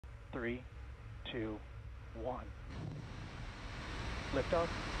Three, two, one. Liftoff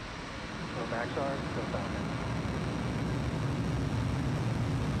for Maxar, go Falcon.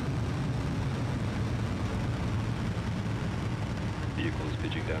 Vehicle is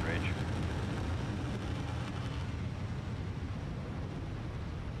pitching downrange.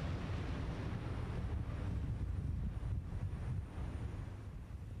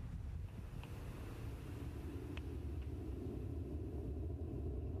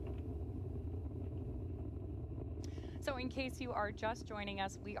 So in case you are just joining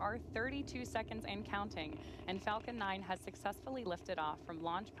us, we are 32 seconds and counting, and Falcon 9 has successfully lifted off from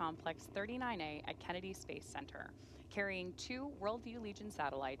Launch Complex 39A at Kennedy Space Center, carrying 2 Worldview Legion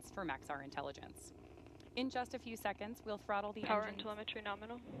satellites for Maxar intelligence. In just a few seconds, we'll throttle the Power engine. and telemetry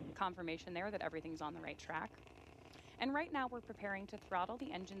nominal. Confirmation there that everything's on the right track. And right now we're preparing to throttle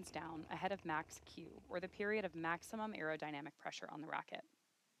the engines down ahead of max Q, or the period of maximum aerodynamic pressure on the rocket.